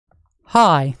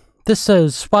Hi, this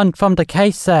is One from the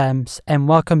K-Sams and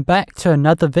welcome back to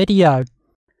another video.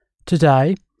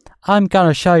 Today, I'm going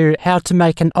to show you how to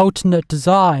make an alternate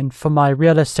design for my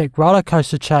realistic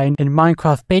rollercoaster chain in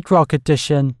Minecraft Bedrock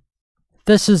Edition.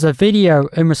 This is a video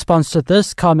in response to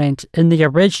this comment in the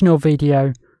original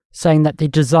video saying that the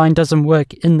design doesn't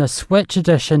work in the Switch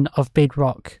Edition of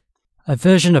Bedrock, a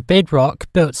version of Bedrock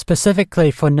built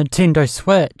specifically for Nintendo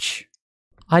Switch.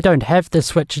 I don't have the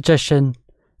Switch Edition.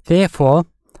 Therefore,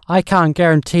 I can't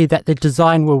guarantee that the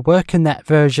design will work in that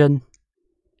version.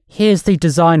 Here's the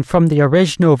design from the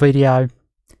original video.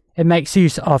 It makes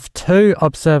use of 2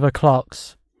 observer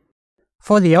clocks.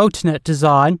 For the alternate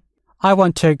design, I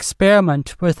want to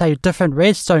experiment with a different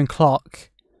redstone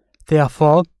clock.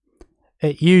 Therefore,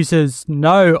 it uses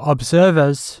no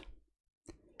observers.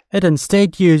 It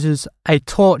instead uses a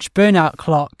torch burnout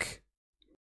clock.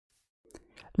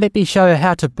 Let me show you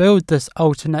how to build this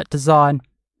alternate design.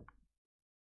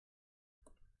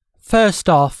 First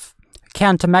off,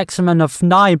 count a maximum of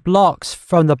 9 blocks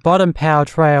from the bottom power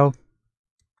rail.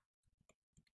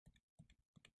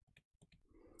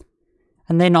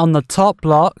 And then on the top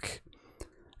block,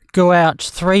 go out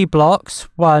 3 blocks,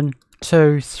 1,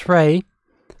 2, 3.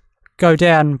 Go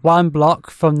down 1 block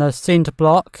from the center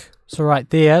block, so right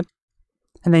there.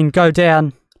 And then go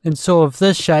down in sort of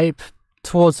this shape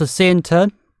towards the center.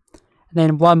 And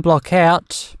then 1 block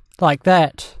out, like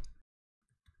that.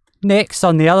 Next,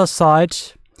 on the other side,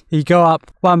 you go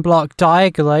up 1 block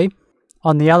diagonally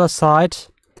on the other side,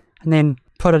 and then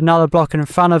put another block in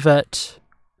front of it.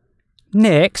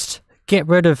 Next, get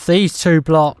rid of these 2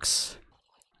 blocks,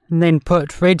 and then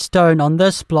put redstone on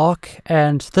this block,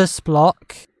 and this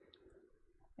block,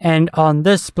 and on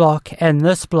this block, and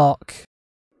this block.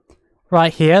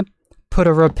 Right here, put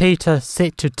a repeater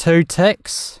set to 2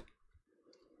 ticks,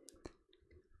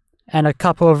 and a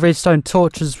couple of redstone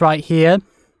torches right here.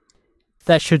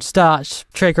 That should start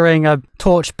triggering a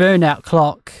torch burnout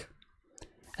clock.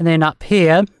 And then up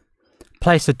here,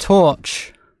 place a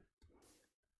torch.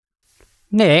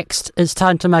 Next, it's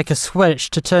time to make a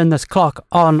switch to turn this clock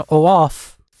on or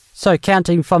off. So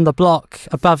counting from the block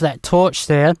above that torch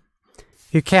there,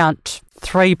 you count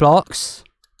 3 blocks,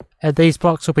 and these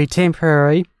blocks will be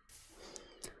temporary.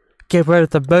 Get rid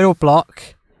of the middle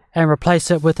block and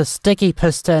replace it with a sticky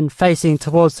piston facing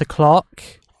towards the clock.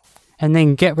 And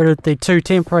then get rid of the 2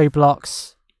 temporary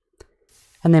blocks.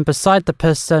 And then beside the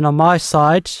piston on my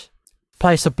side,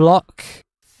 place a block,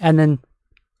 and then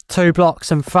 2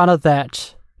 blocks in front of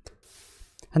that.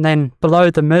 And then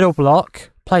below the middle block,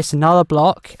 place another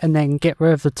block, and then get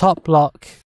rid of the top block.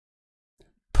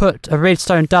 Put a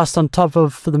redstone dust on top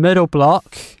of the middle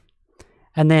block,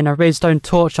 and then a redstone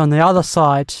torch on the other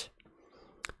side.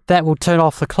 That will turn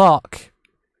off the clock.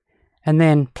 And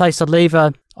then place a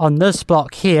lever on this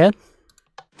block here.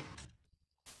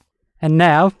 And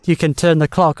now you can turn the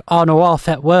clock on or off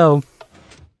at will.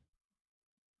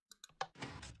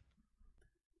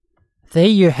 There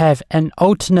you have an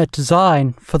alternate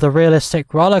design for the realistic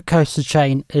rollercoaster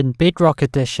chain in Bedrock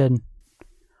Edition.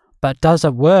 But does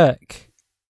it work?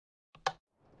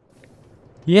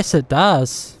 Yes, it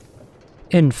does.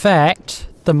 In fact,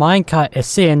 the minecart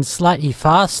ascends slightly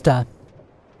faster.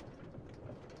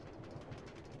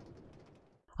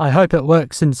 I hope it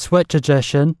works in Switch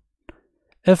Edition.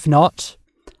 If not,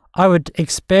 I would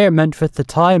experiment with the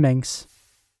timings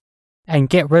and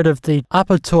get rid of the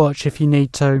upper torch if you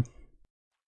need to.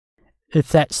 If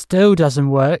that still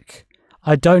doesn't work,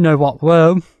 I don't know what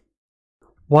will.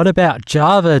 What about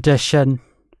Java Edition?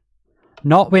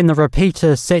 Not when the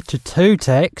repeater is set to 2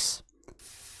 ticks,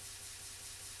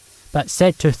 but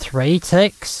set to 3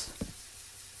 ticks?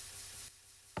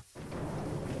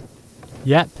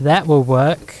 Yep, that will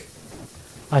work.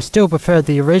 I still prefer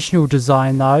the original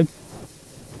design though.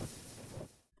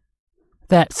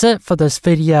 That's it for this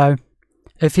video.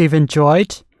 If you've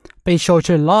enjoyed, be sure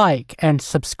to like and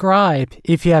subscribe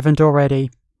if you haven't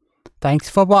already. Thanks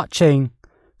for watching.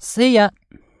 See ya!